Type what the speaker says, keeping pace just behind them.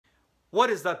What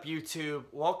is up, YouTube?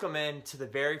 Welcome in to the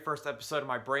very first episode of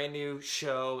my brand new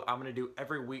show I'm going to do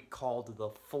every week called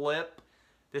The Flip.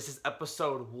 This is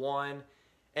episode 1.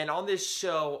 And on this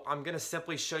show, I'm going to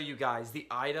simply show you guys the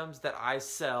items that I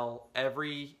sell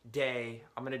every day.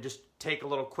 I'm going to just take a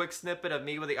little quick snippet of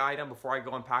me with the item before I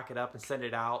go and pack it up and send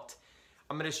it out.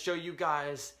 I'm going to show you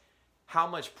guys how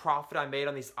much profit I made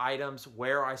on these items,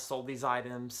 where I sold these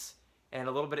items, and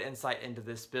a little bit of insight into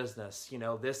this business. You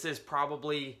know, this is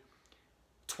probably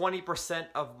 20%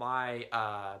 of my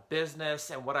business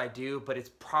and what I do, but it's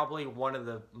probably one of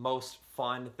the most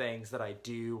fun things that I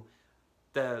do.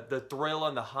 The thrill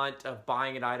and the hunt of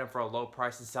buying an item for a low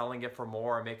price and selling it for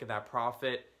more and making that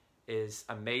profit is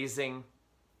amazing.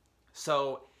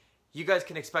 So you guys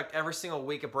can expect every single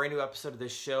week a brand new episode of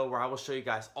this show where I will show you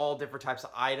guys all different types of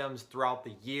items throughout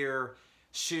the year.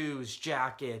 Shoes,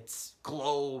 jackets,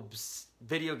 globes,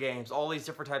 video games, all these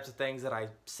different types of things that I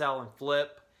sell and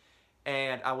flip.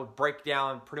 And I will break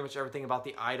down pretty much everything about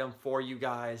the item for you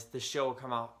guys. The show will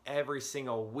come out every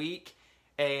single week.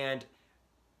 And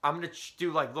I'm going to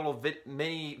do like little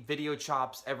mini video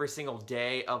chops every single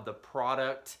day of the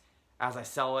product as I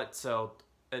sell it. So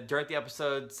during the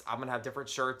episodes, I'm going to have different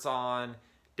shirts on,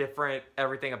 different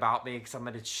everything about me, because I'm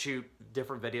going to shoot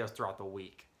different videos throughout the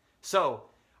week. So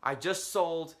I just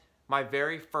sold my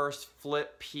very first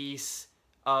flip piece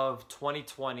of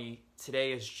 2020.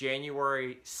 Today is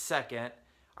January 2nd.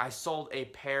 I sold a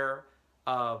pair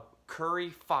of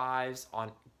Curry 5's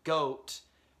on GOAT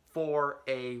for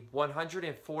a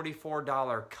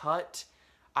 $144 cut.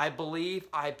 I believe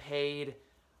I paid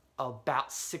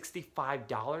about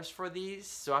 $65 for these.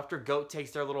 So after GOAT takes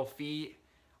their little fee,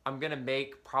 I'm gonna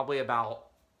make probably about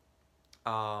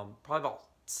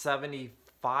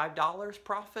 $75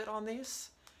 profit on these.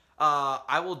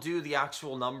 I will do the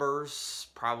actual numbers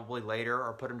probably later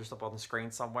or put them just up on the screen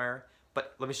somewhere.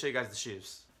 But let me show you guys the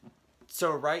shoes.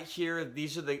 So right here,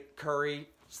 these are the Currys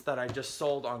that I just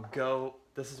sold on GOAT.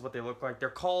 This is what they look like. They're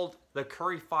called the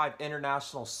Curry 5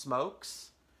 International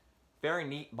Smokes. Very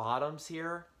neat bottoms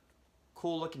here.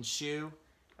 Cool looking shoe.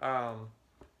 I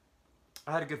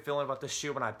had a good feeling about this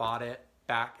shoe when I bought it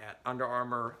back at Under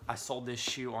Armour. I sold this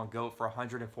shoe on GOAT for a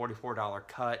 $144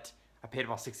 cut. I paid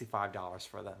about $65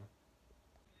 for them.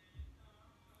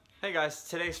 Hey guys,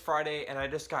 today's Friday and I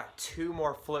just got 2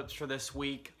 more flips for this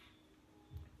week.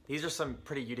 These are some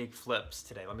pretty unique flips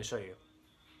today. Let me show you.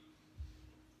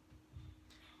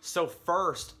 So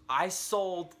first, I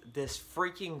sold this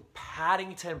freaking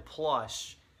Paddington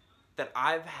plush that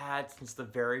I've had since the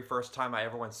very first time I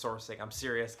ever went sourcing. I'm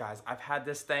serious, guys. I've had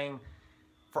this thing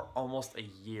for almost a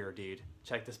year, dude.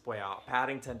 Check this boy out.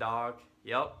 Paddington dog.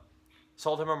 Yep.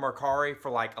 Sold him a Mercari for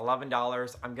like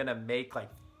 $11. I'm gonna make like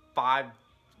 $5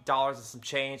 and some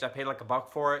change. I paid like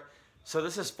 $1 for it. So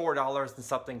this is $4 and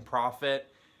something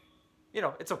profit. You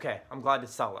know, it's okay. I'm glad to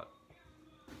sell it.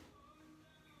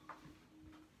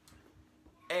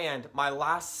 And my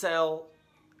last sale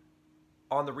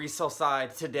on the resale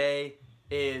side today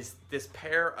is this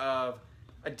pair of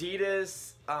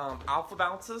Adidas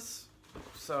Alphabounces.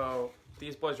 So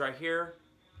these boys right here,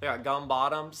 they got gum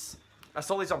bottoms. I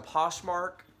sold these on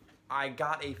Poshmark. I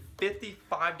got a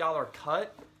 $55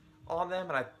 cut on them,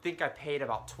 and I think I paid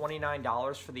about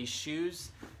 $29 for these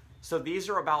shoes. So these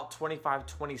are about $25,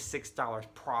 $26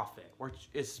 profit, which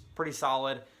is pretty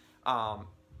solid.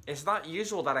 It's not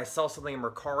usual that I sell something in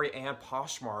Mercari and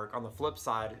Poshmark on the flip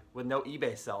side with no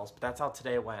eBay sales, but that's how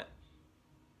today went.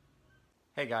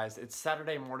 Hey guys, it's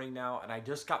Saturday morning now, and I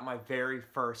just got my very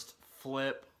first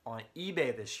flip on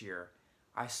eBay this year.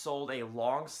 I sold a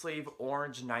long sleeve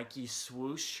orange Nike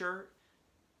Swoosh shirt.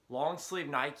 Long sleeve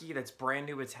Nike that's brand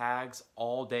new with tags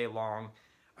all day long.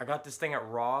 I got this thing at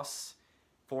Ross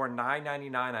for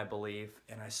 $9.99, I believe,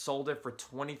 and I sold it for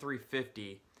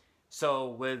 $23.50.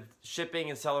 So with shipping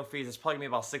and seller fees, it's probably gonna be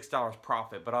about $6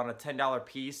 profit. But on a $10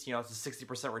 piece, you know, it's a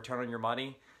 60% return on your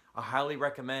money. I highly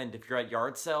recommend if you're at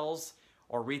yard sales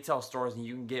or retail stores and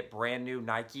you can get brand new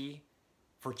Nike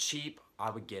for cheap,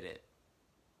 I would get it.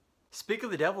 Speak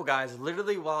of the devil, guys,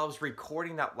 literally while I was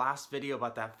recording that last video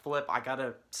about that flip, I got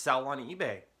a sell on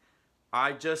eBay.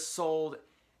 I just sold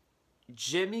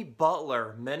Jimmy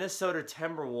Butler, Minnesota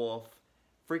Timberwolves,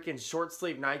 freaking short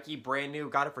sleeve Nike, brand new.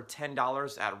 Got it for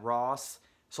 $10 at Ross.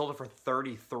 Sold it for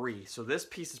 $33. So this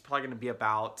piece is probably going to be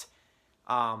about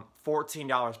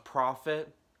 $14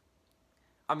 profit.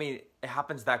 I mean, it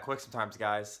happens that quick sometimes,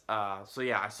 guys. So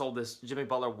yeah, I sold this Jimmy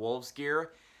Butler Wolves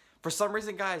gear. For some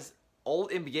reason, guys,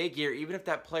 old NBA gear, even if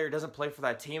that player doesn't play for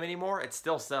that team anymore, it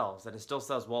still sells. And it still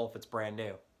sells well if it's brand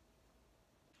new.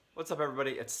 What's up,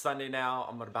 everybody? It's Sunday now.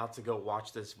 I'm about to go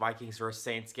watch this Vikings vs.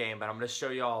 Saints game, but I'm going to show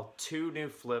y'all two new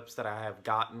flips that I have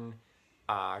gotten.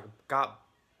 Got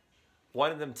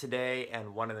one of them today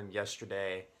and one of them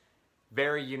yesterday.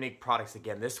 Very unique products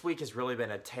again. This week has really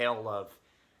been a tale of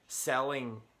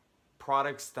selling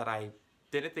products that I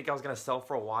didn't think I was going to sell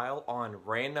for a while on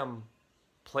random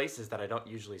places that I don't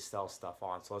usually sell stuff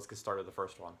on. So let's get started with the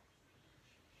first one.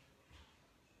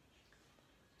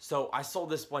 So I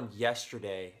sold this one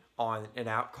yesterday on an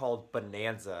app called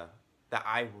Bonanza that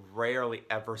I rarely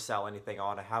ever sell anything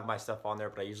on. I have my stuff on there,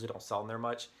 but I usually don't sell them there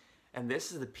much. And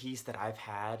this is the piece that I've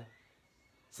had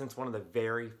since one of the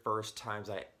very first times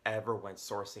I ever went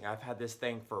sourcing. I've had this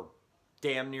thing for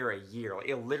damn near a year.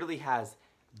 It literally has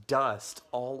dust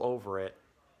all over it.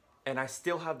 And I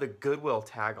still have the Goodwill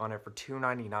tag on it for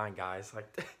 $2.99, guys.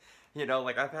 Like, you know,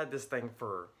 like I've had this thing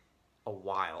for a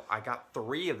while. I got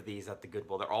 3 of these at the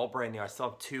Goodwill. They're all brand new. I still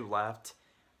have 2 left.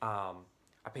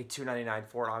 I paid $2.99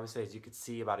 for it, obviously, as you could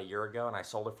see, about a year ago, and I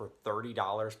sold it for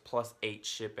 $30 plus 8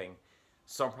 shipping.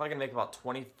 So I'm probably gonna make about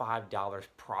 $25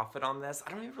 profit on this. I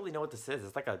don't even really know what this is.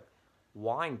 It's like a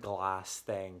wine glass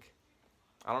thing.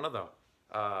 I don't know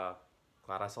though.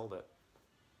 Glad I sold it.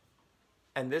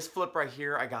 And this flip right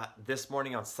here, I got this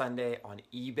morning on Sunday on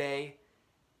eBay.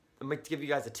 Let me give you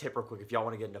guys a tip real quick if y'all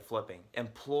want to get into flipping.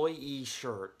 Employee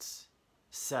shirts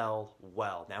sell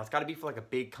well. Now, it's got to be for like a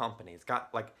big company. It's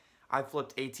got like, I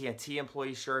flipped AT&T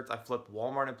employee shirts, I flipped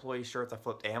Walmart employee shirts, I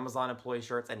flipped Amazon employee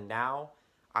shirts, and now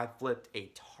I flipped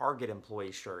a Target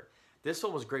employee shirt. This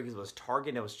one was great because it was Target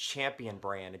and it was Champion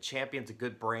brand, and Champion's a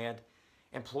good brand.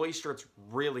 Employee shirts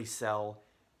really sell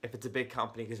if it's a big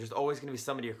company because there's always going to be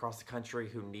somebody across the country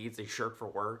who needs a shirt for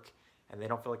work and they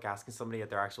don't feel like asking somebody at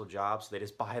their actual job, so they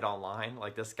just buy it online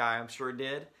like this guy I'm sure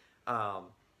did.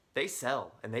 They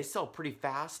sell, and they sell pretty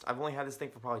fast. I've only had this thing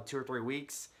for probably 2 or 3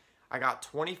 weeks. I got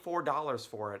 $24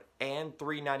 for it and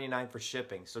 $3.99 for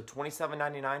shipping, so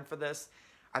 $27.99 for this.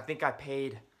 I think I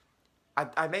paid,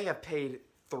 I may have paid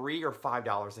 $3 or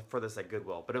 $5 for this at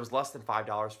Goodwill, but it was less than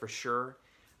 $5 for sure.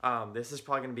 This is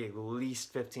probably going to be at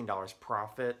least $15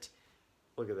 profit.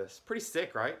 Look at this. Pretty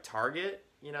sick, right? Target,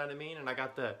 you know what I mean? And I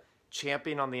got the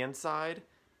Champion on the inside.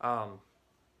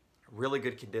 Really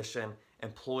good condition.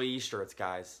 Employee shirts,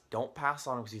 guys. Don't pass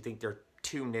on them because you think they're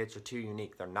too niche or too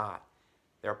unique. They're not.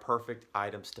 They're perfect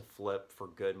items to flip for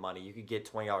good money. You could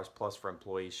get $20 plus for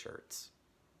employee shirts.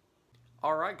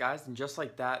 Alright guys, and just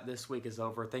like that, this week is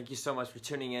over. Thank you so much for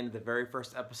tuning in to the very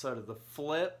first episode of The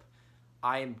Flip.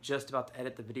 I am just about to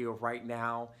edit the video right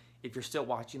now. If you're still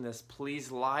watching this,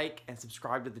 please like and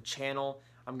subscribe to the channel.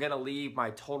 I'm going to leave my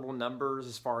total numbers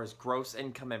as far as gross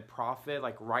income and profit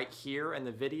like right here in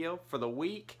the video for the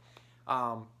week.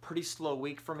 Pretty slow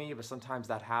week for me, but sometimes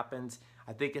that happens.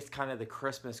 I think it's kind of the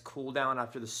Christmas cool down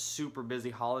after the super busy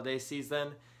holiday season.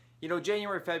 You know,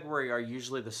 January, February are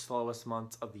usually the slowest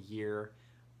months of the year,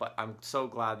 but I'm so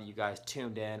glad that you guys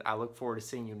tuned in. I look forward to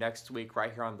seeing you next week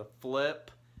right here on The Flip.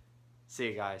 See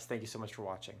you guys. Thank you so much for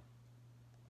watching.